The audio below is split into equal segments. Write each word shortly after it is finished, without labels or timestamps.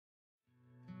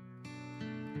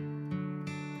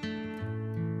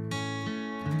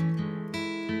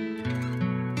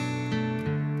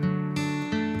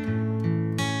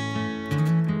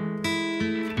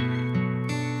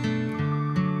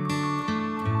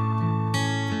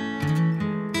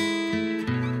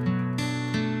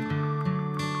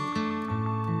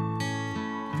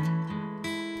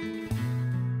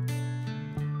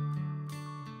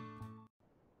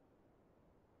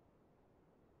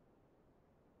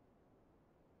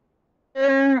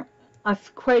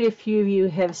quite a few of you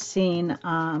have seen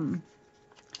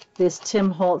this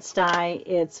Tim Holtz die.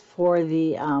 It's for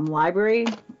the library.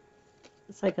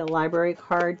 It's like a library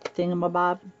card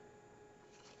thingamabob.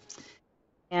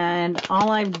 And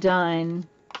all I've done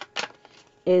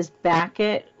is back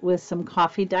it with some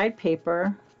coffee dyed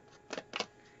paper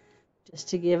just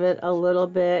to give it a little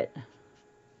bit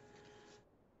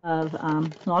of,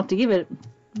 well, to give it,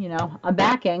 you know, a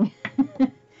backing.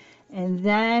 And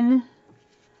then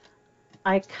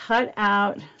I cut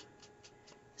out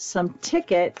some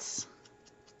tickets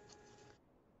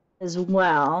as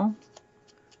well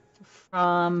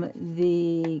from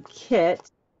the kit.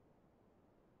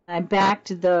 I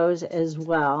backed those as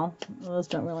well. Those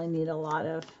don't really need a lot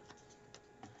of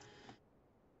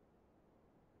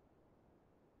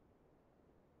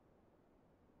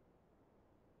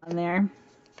on there.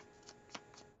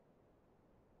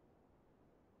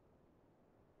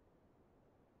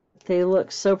 They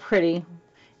look so pretty.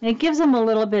 And it gives them a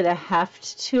little bit of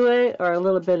heft to it, or a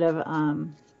little bit of,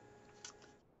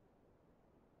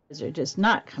 they're just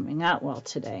not coming out well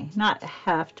today. Not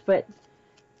heft, but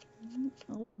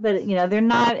you know, they're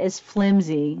not as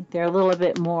flimsy. They're a little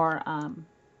bit more,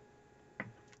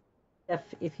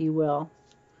 if you will.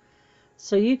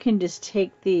 So you can just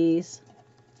take these.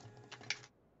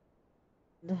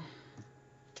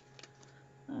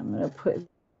 I'm going to put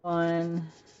one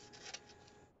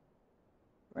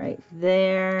right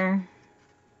there.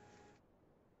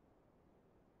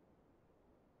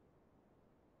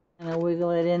 And I'll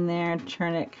wiggle it in there and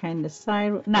turn it kind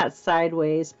of not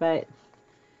sideways, but,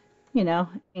 you know,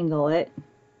 angle it.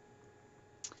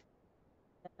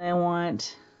 And I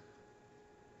want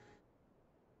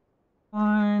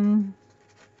one.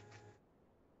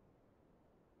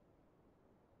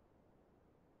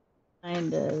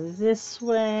 Kind of this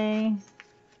way.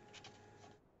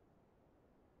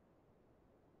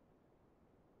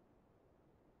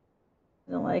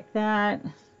 Like that.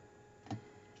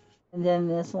 And then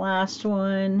this last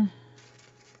one.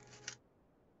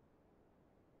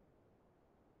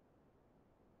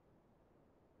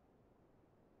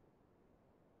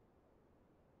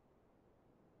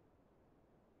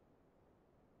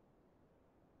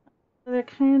 They're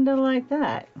kind of like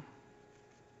that.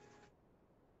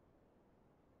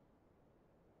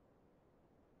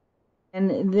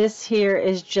 And this here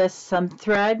is just some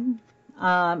thread.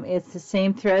 It's the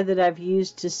same thread that I've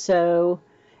used to sew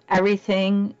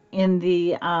everything in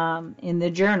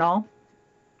the journal.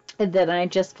 And then I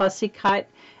just fussy cut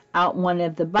out one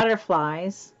of the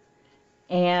butterflies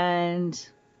and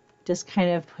just kind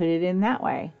of put it in that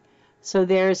way. So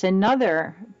there's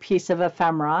another piece of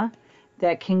ephemera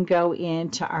that can go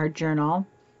into our journal,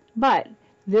 but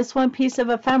this one piece of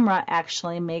ephemera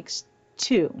actually makes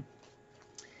two.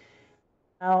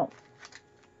 Now,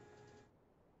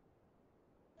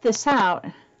 this out,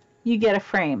 you get a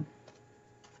frame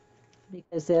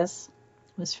because this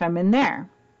was from in there.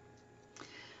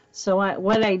 So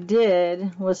what I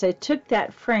did was I took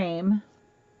that frame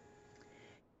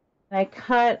and I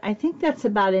cut, I think that's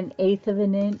about 1/8 of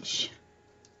an inch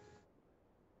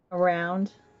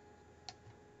around.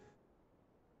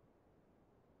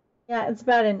 Yeah, it's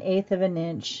about 1/8 of an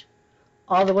inch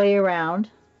all the way around.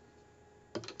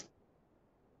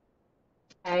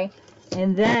 Okay,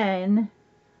 and then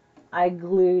I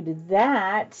glued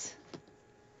that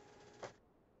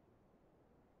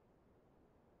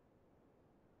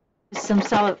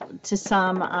to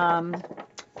some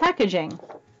packaging.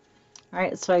 All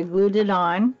right, so I glued it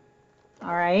on.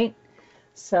 All right,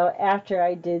 so after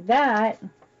I did that,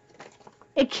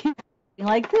 it came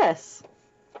like this.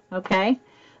 Okay,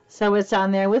 so it's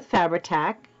on there with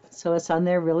Fabri-Tac, so it's on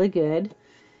there really good.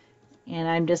 And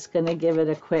I'm just going to give it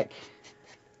a quick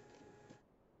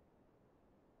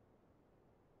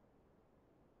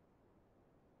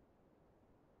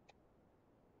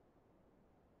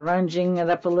runging it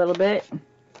up a little bit.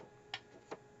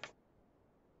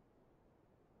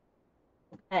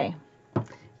 Okay,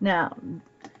 now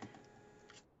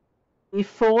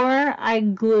before I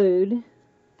glued,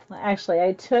 actually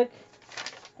I took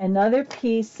another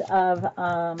piece of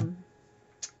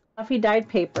coffee dyed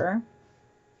paper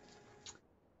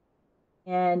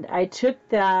and I took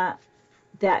that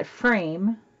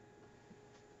frame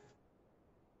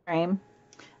and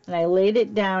I laid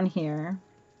it down here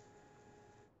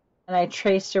and I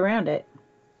traced around it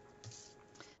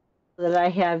so that I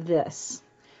have this.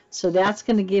 So that's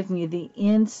going to give me the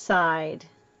inside.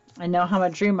 I know how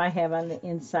much room I have on the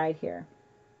inside here.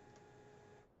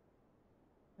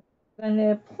 I'm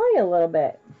going to play a little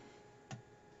bit.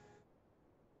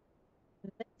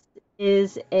 This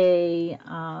is a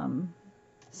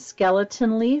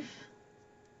skeleton leaf.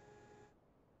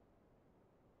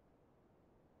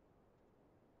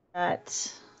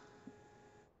 that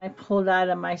I pulled out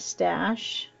of my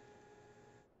stash.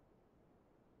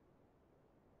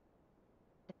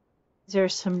 These are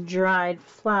some dried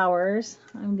flowers.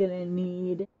 I'm gonna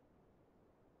need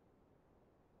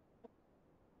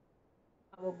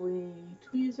probably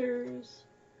tweezers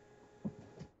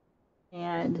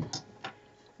and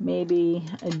maybe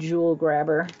a jewel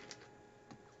grabber.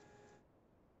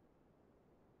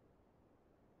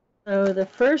 So the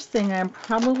first thing I'm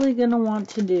probably going to want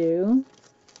to do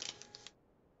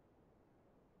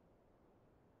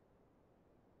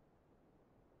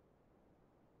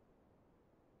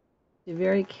is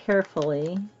very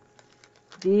carefully,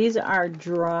 these are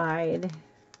dried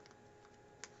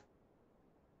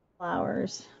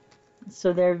flowers,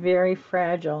 so they're very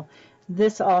fragile.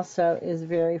 This also is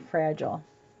very fragile.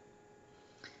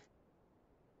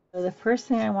 So the first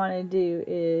thing I want to do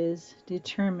is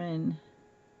determine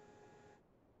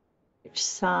which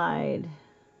side,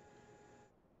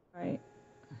 right?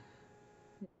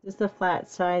 This is the flat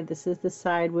side. This is the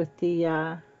side with the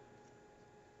on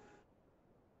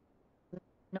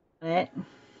it.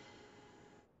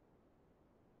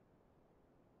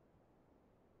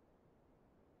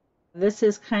 This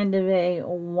is kind of a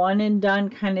one and done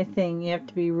kind of thing. You have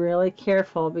to be really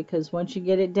careful because once you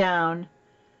get it down,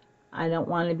 I don't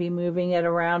want to be moving it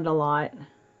around a lot.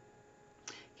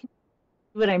 See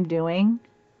what I'm doing?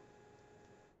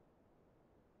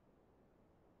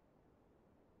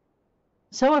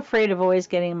 So afraid of always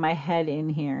getting my head in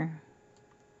here.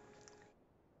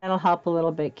 That'll help a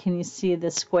little bit. Can you see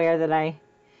the square the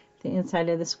inside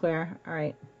of the square? All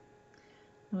right.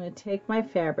 I'm going to take my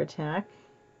Fabri-Tac.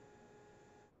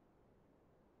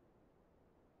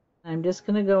 I'm just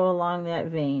going to go along that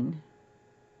vein.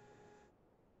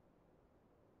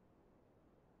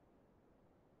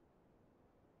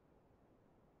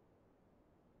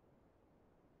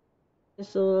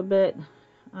 Just a little bit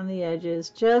on the edges,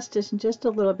 just a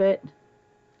little bit.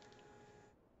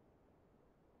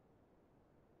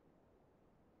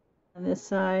 On this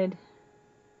side,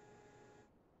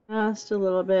 just a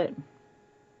little bit.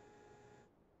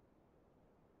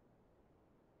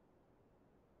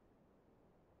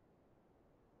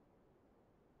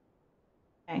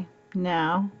 Okay,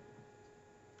 now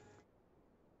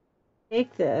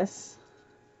take this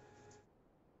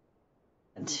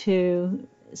to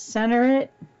center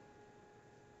it.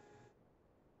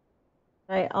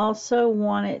 I also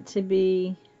want it to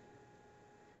be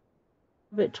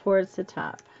a bit towards the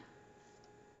top.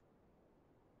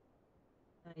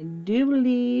 I do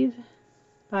believe,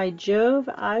 by Jove,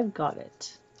 I've got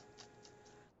it.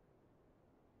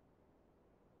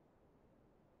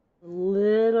 A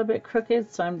little bit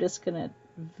crooked, so I'm just going to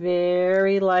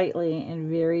very lightly and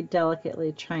very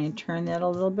delicately try and turn that a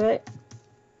little bit.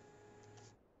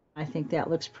 I think that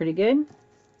looks pretty good.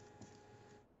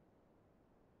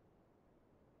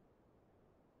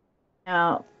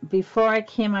 Now, before I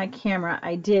came on camera,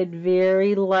 I did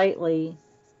very lightly,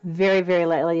 very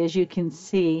lightly, as you can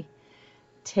see,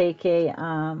 take a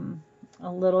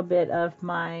little bit of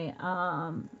my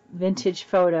vintage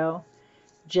photo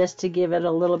just to give it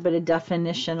a little bit of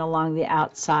definition along the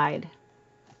outside.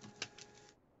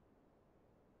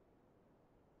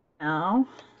 Now,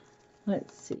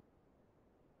 let's see.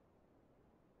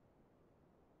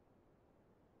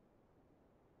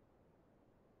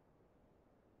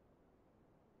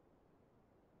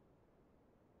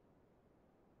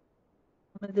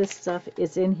 Some of this stuff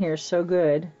is in here so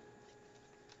good.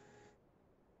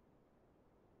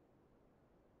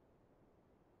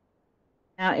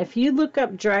 Now, if you look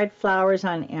up dried flowers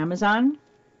on Amazon,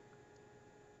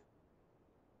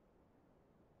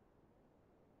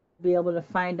 you'll be able to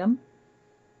find them.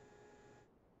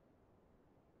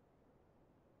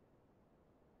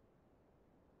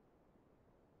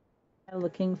 I'm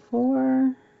looking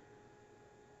for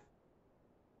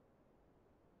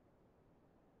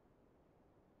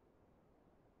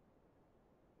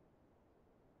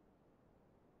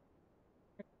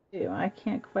I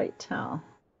can't quite tell.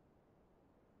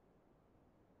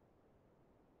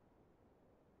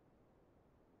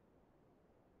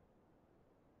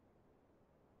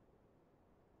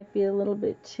 Might be a little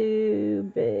bit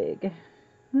too big.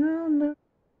 Oh no.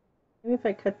 Maybe if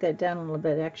I cut that down a little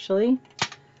bit, actually.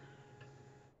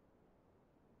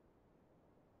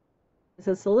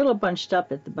 It's a little bunched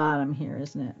up at the bottom here,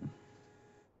 isn't it?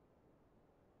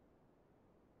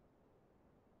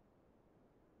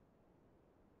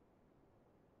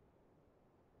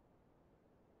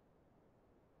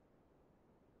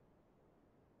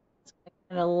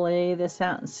 I'm going to lay this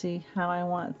out and see how I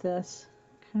want this.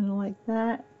 Kind of like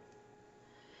that.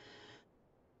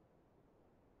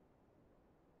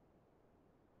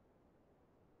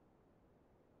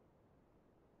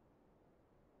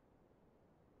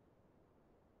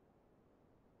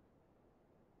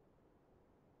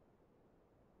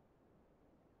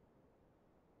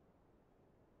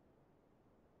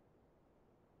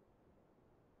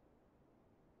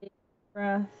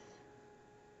 Breath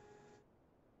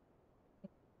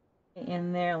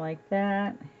in there like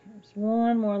that. There's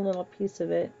one more little piece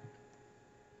of it.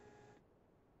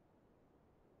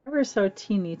 Ever so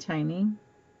teeny tiny.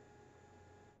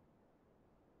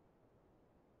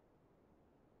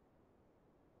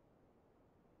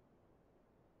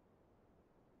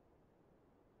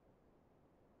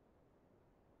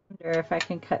 Wonder if I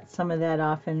can cut some of that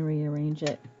off and rearrange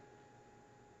it.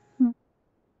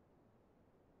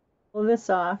 Pull this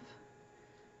off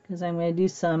because I'm going to do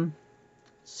some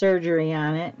surgery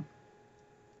on it.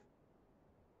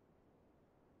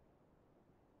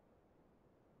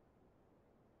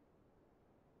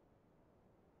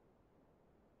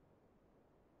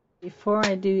 Before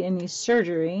I do any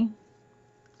surgery,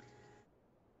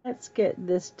 let's get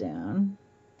this down.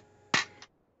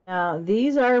 Now,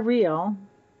 these are real.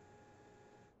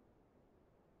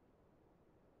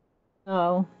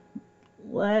 So,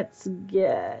 let's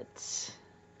get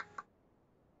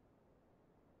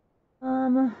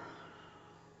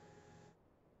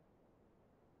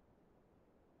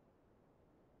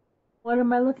what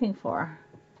am I looking for?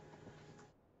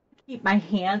 Keep my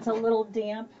hands a little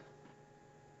damp.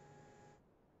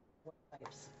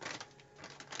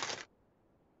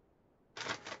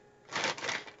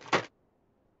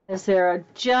 As they're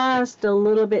just a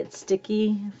little bit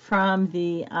sticky from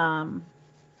the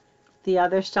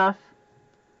other stuff.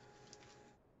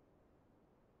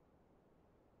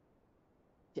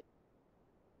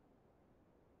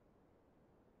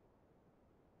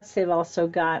 They've also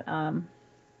got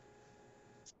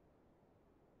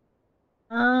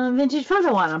vintage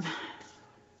photo on them.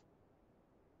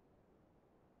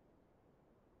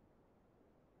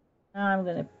 Now I'm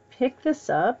going to pick this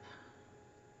up.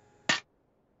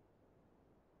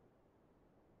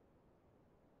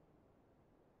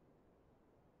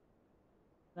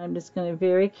 I'm just going to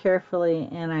very carefully,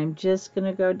 and I'm just going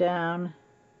to go down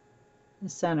the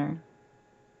center.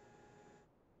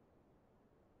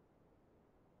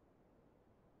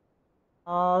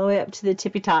 All the way up to the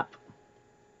tippy top.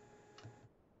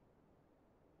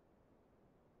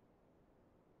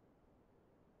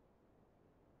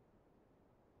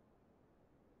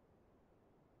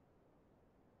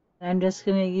 I'm just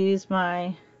going to use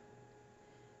the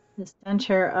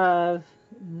center of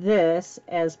this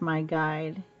as my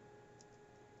guide.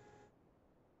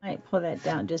 Might pull that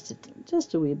down just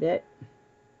a wee bit.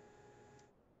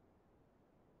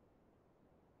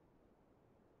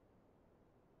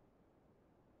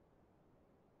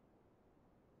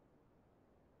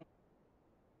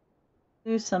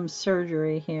 Do some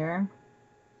surgery here.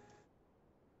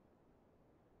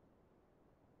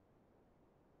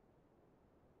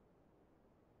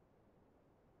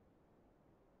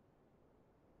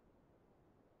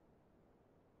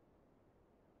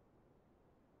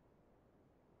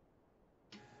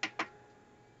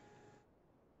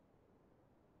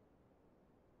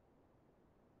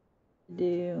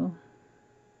 Do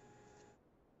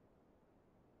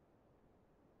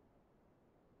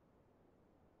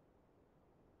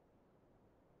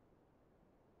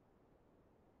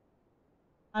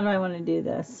how do I want to do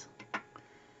this?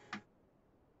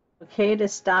 Okay, to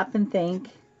stop and think.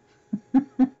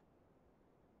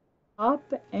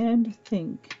 Stop and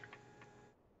think.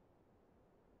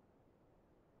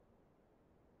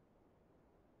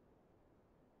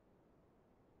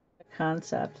 The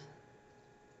concept.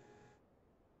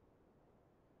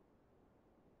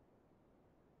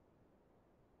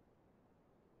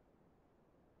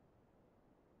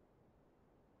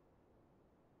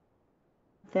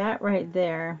 That right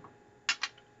there.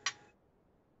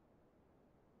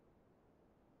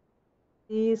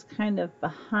 These kind of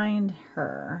behind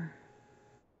her.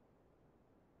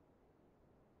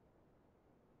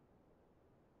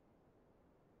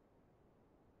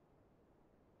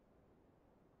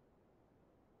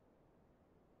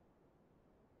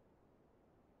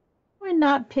 Why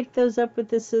not pick those up with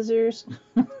the scissors?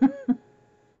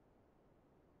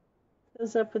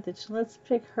 Those up with the. Let's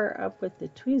pick her up with the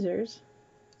tweezers.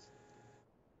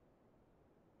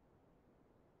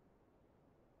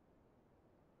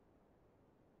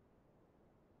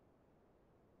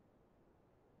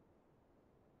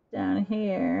 Down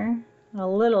here, a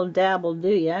little dab will do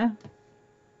ya.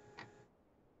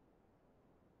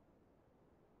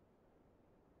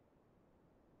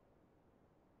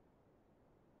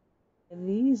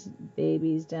 These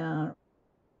babies down.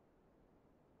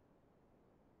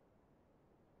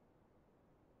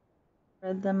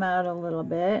 Spread them out a little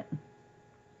bit.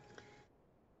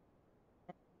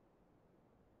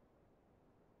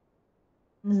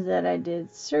 That I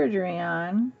did surgery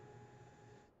on.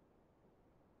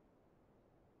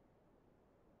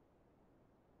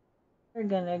 We're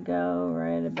gonna go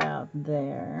right about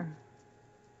there.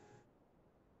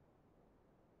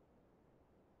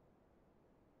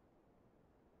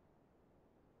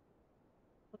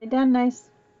 Lay down nice.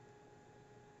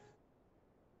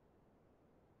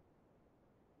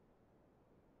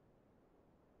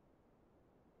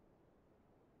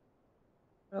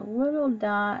 A little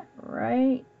dot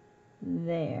right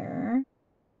there.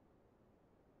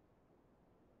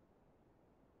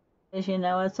 As you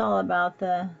know, it's all about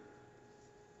the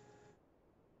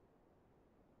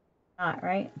dot,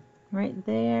 right? Right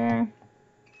there.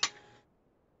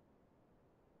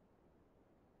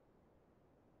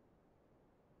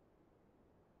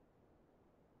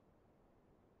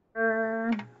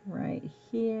 Right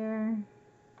here.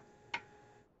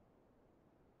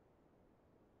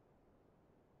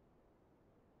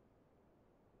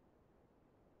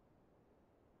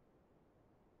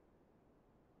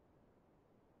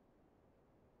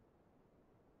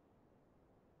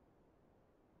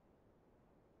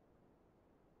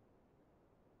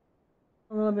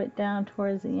 A little bit down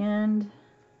towards the end.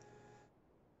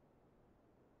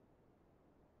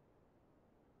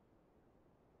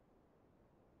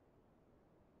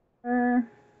 There.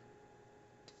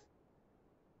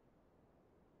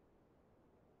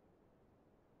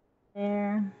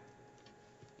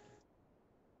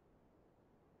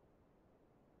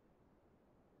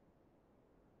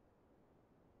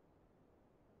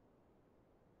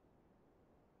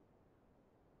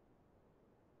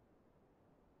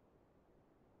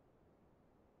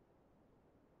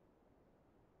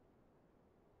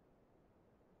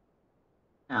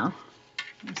 Now,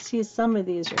 I see some of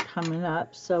these are coming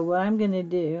up. So what I'm going to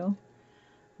do,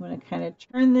 I'm going to kind of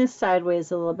turn this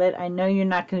sideways a little bit. I know you're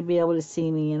not going to be able to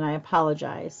see me, and I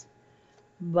apologize.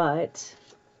 But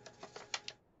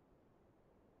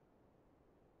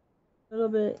a little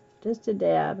bit, just a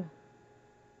dab.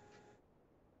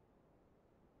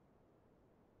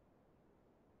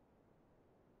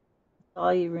 That's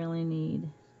all you really need.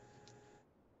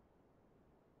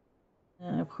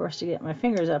 And of course, to get my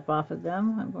fingers up off of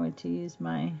them, I'm going to use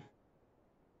my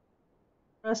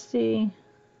trusty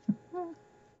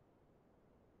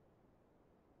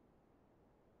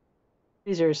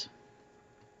tweezers.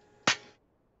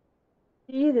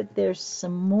 See that there's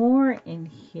some more in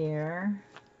here.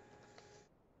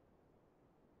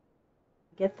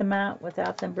 Get them out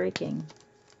without them breaking.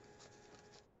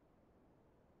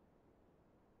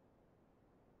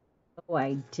 Oh,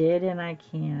 I did and I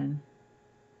can.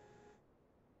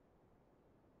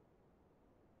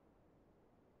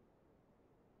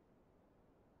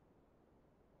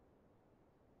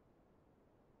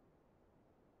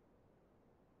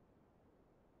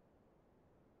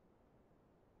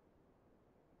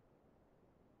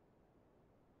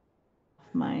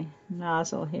 My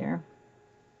nozzle here.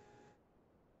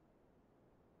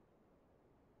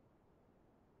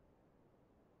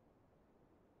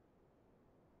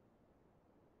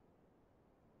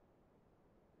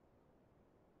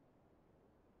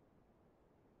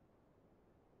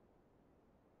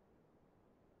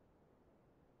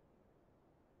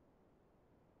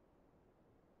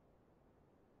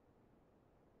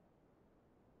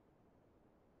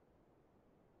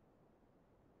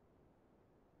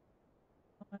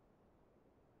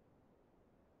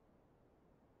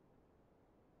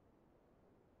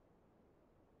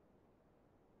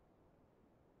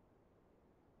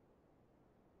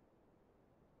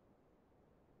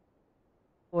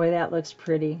 Boy, that looks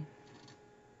pretty.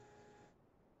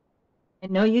 I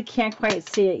know you can't quite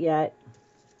see it yet.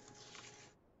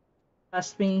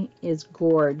 Trust me, it's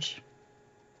gorge.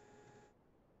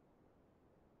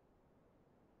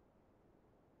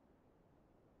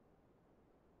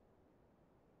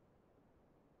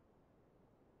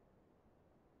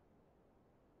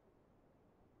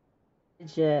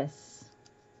 Just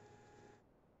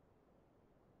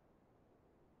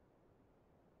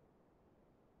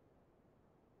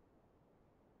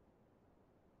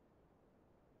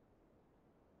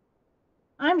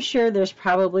I'm sure there's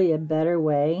probably a better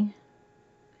way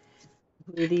to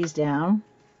glue these down.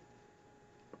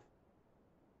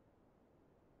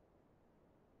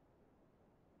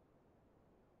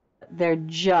 They're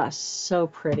just so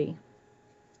pretty.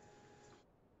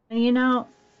 And you know,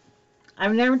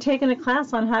 I've never taken a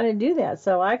class on how to do that,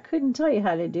 so I couldn't tell you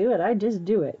how to do it. I just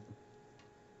do it.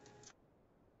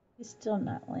 He's still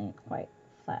not laying quite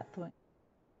flat.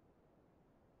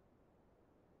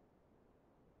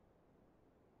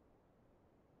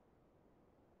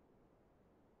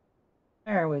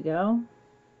 There we go.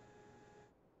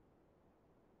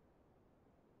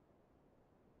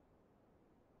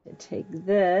 Take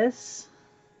this.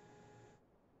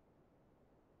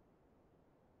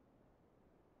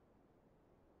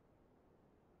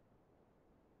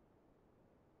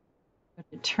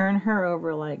 turn her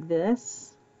over like this.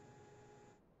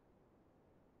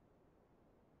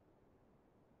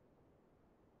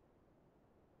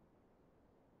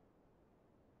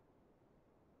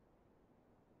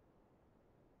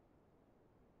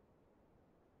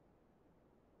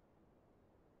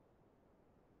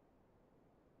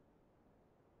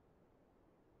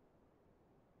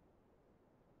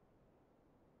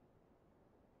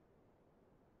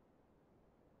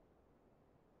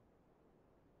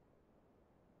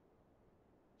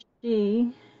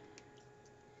 She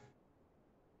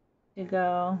to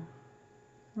go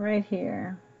right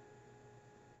here.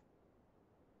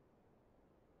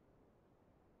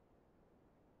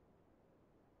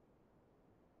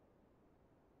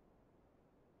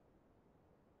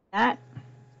 That.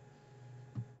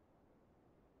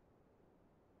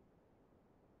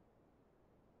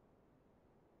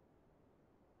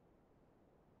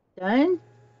 Done.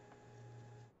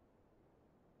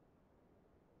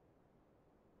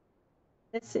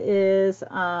 This is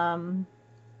from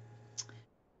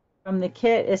the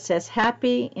kit. It says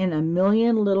happy in a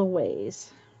million little ways.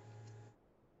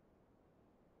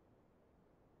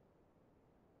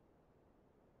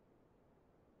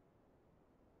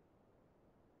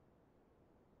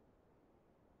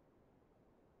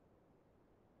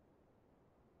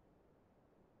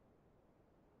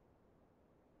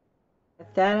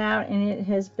 Get that out, and it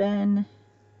has been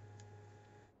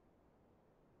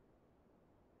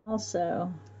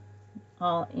also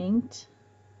all inked.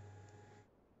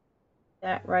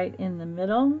 That right in the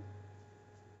middle.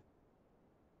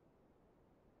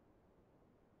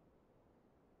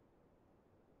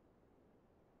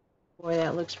 Boy,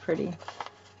 that looks pretty.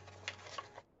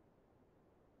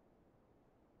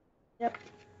 Yep.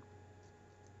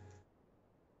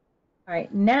 All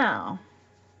right, now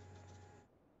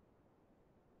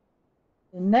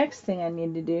the next thing I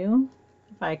need to do,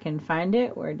 if I can find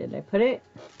it, where did I put it?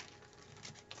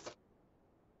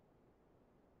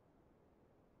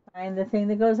 Find the thing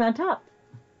that goes on top.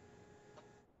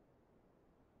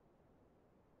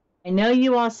 I know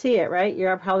you all see it, right?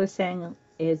 You're probably saying,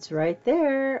 it's right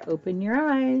there. Open your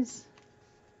eyes.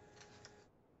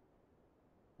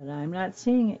 But I'm not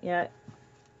seeing it yet.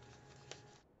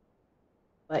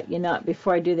 But you know,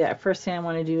 before I do that, first thing I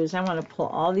want to do is I want to pull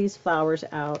all these flowers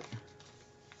out.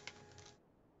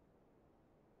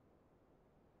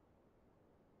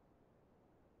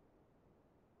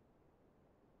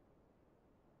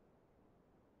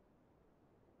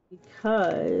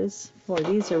 Because, boy,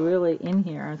 these are really in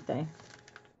here, aren't they?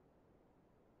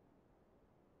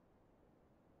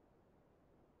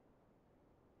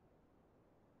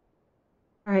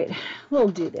 All right, we'll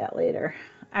do that later.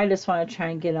 I just want to try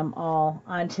and get them all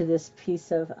onto this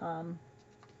piece of,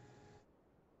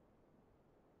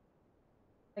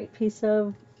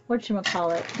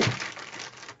 whatchamacallit.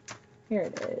 Here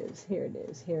it is, here it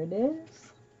is, here it is.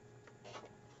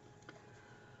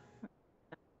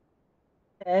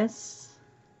 This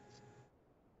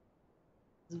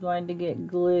is going to get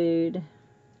glued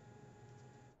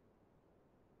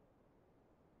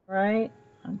right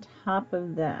on top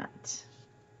of that.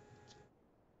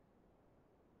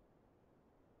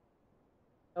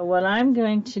 So what I'm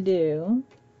going to do,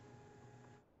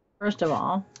 first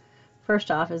off,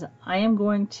 is I am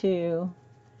going to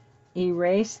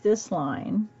erase this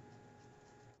line.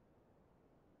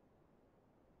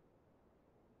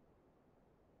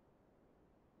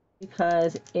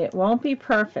 Because it won't be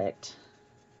perfect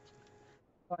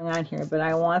going on here, but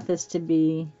I want this to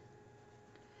be,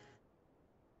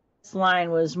 this line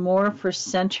was more for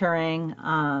centering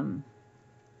the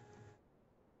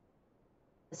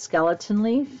skeleton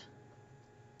leaf.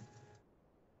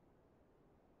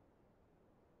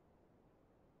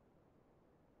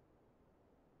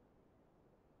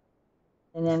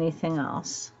 Than anything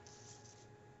else.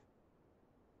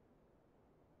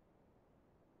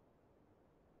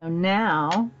 So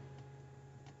now,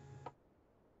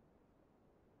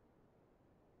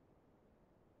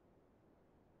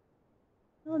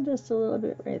 well, just a little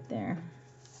bit right there.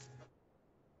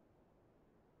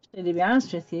 So to be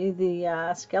honest with you,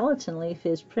 the skeleton leaf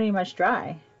is pretty much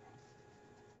dry.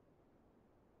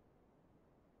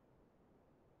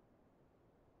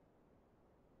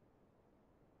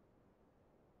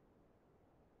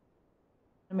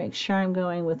 Make sure I'm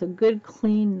going with a good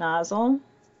clean nozzle.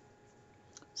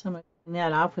 So I'm going to clean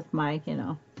that off with my,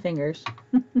 fingers.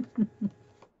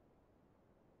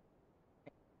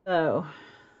 So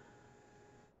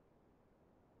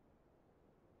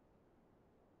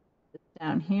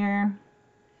down here,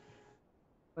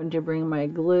 I'm going to bring my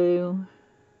glue.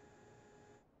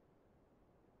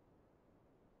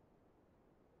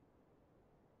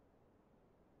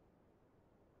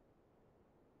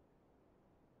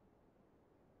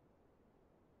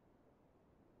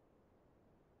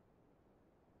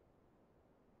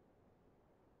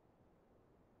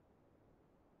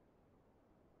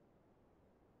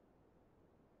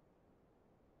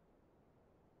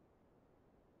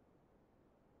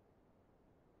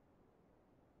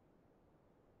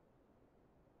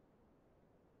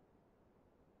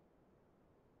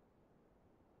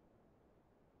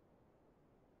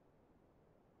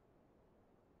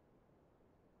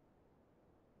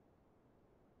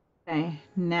 Okay,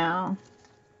 now,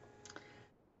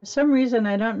 for some reason,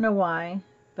 I don't know why,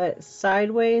 but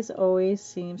sideways always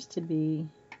seems to be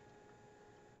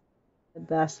the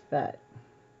best bet.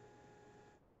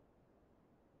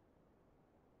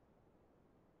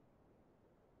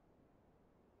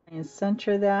 And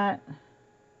center that.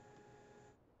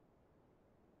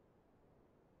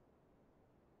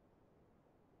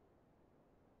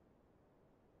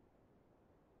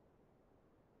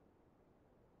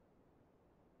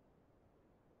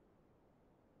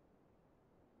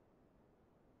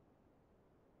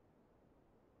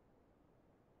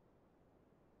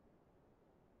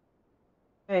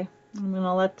 Okay, I'm going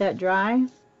to let that dry.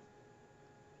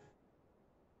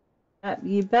 Yep,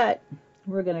 you bet.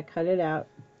 We're going to cut it out.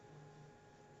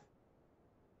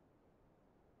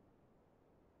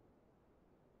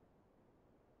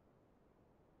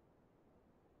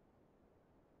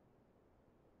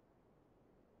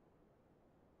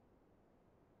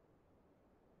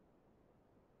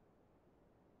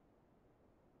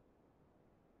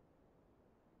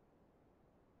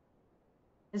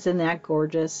 Isn't that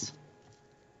gorgeous?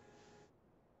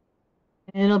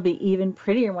 And it'll be even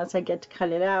prettier once I get to cut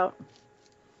it out.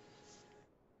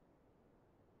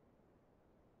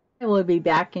 I will be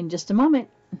back in just a moment.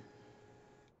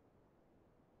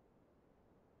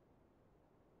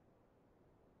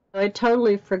 I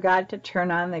totally forgot to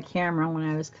turn on the camera when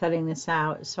I was cutting this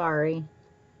out. Sorry.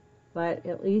 But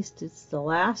at least it's the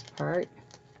last part.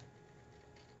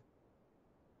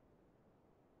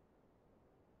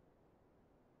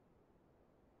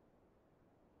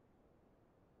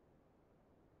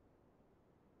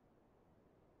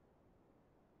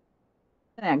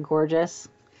 Isn't that gorgeous?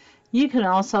 You can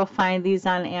also find these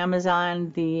on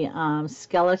Amazon, the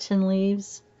skeleton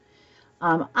leaves.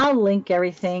 I'll link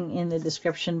everything in the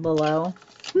description below.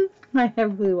 I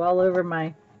have glue all over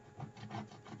my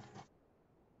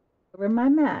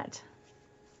mat.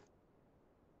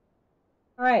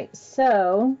 All right,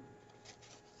 so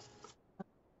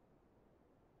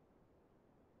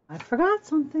I forgot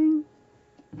something.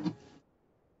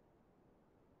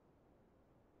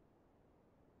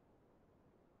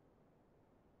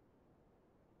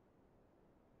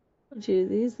 I told you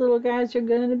these little guys are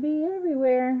going to be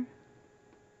everywhere.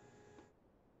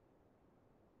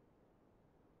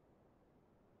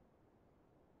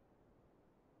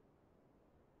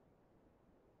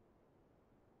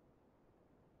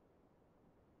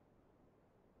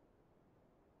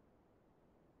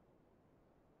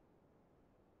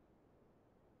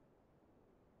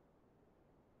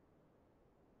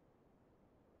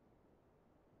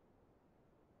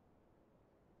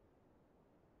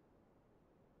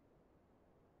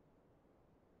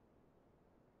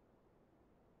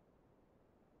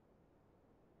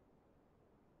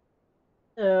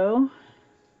 So,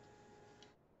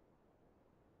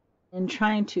 in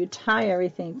trying to tie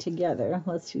everything together,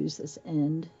 let's use this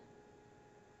end.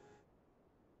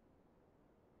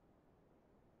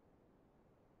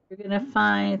 You're going to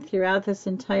find throughout this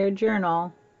entire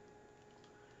journal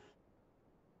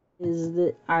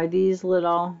are these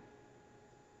little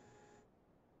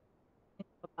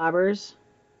bobbers.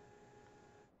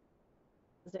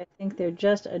 I think they're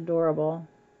just adorable.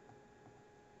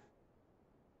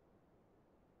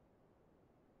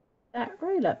 That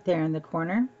right up there in the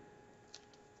corner,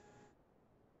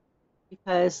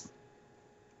 because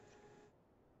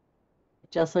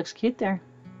it just looks cute there.